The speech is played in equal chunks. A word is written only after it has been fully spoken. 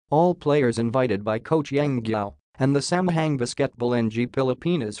All players invited by coach Yeng Guiao and the Samahang Basketbol ng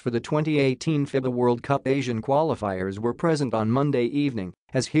Pilipinas for the 2018 FIBA World Cup Asian qualifiers were present on Monday evening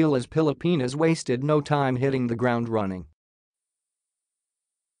as Gilas Pilipinas wasted no time hitting the ground running.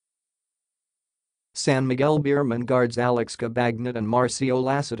 Miguel Beermen guards Alex Cabagnot and Marcio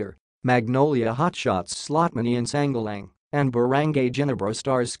Lassiter, Magnolia Hotshots slotman Ian Sangalang, and Barangay Ginebra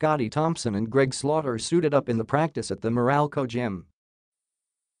stars Scottie Thompson and Greg Slaughter suited up in the practice at the Meralco Gym.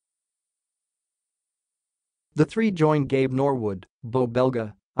 The three joined Gabe Norwood, Beau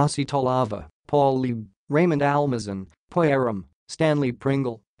Belga, Asi Taulava, Raymond Almazan, Poy Erram, Stanley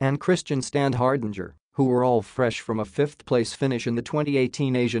Pringle, and Christian Standhardinger, who were all fresh from a fifth-place finish in the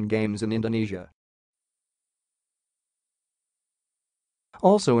 2018 Asian Games in Indonesia.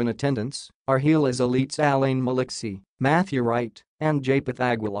 Also in attendance are Gilas elites Allein Maliksi, Wright, and Japeth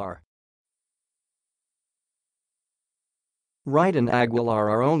Aguilar. Wright and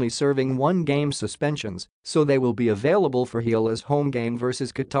Aguilar are only serving one-game suspensions, so they will be available for Gilas' home game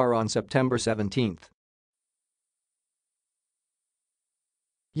versus Qatar on September 17.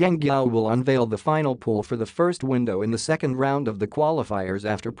 Yeng Guiao will unveil the final pool for the first window in the second round of the qualifiers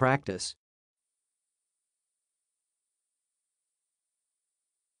after practice.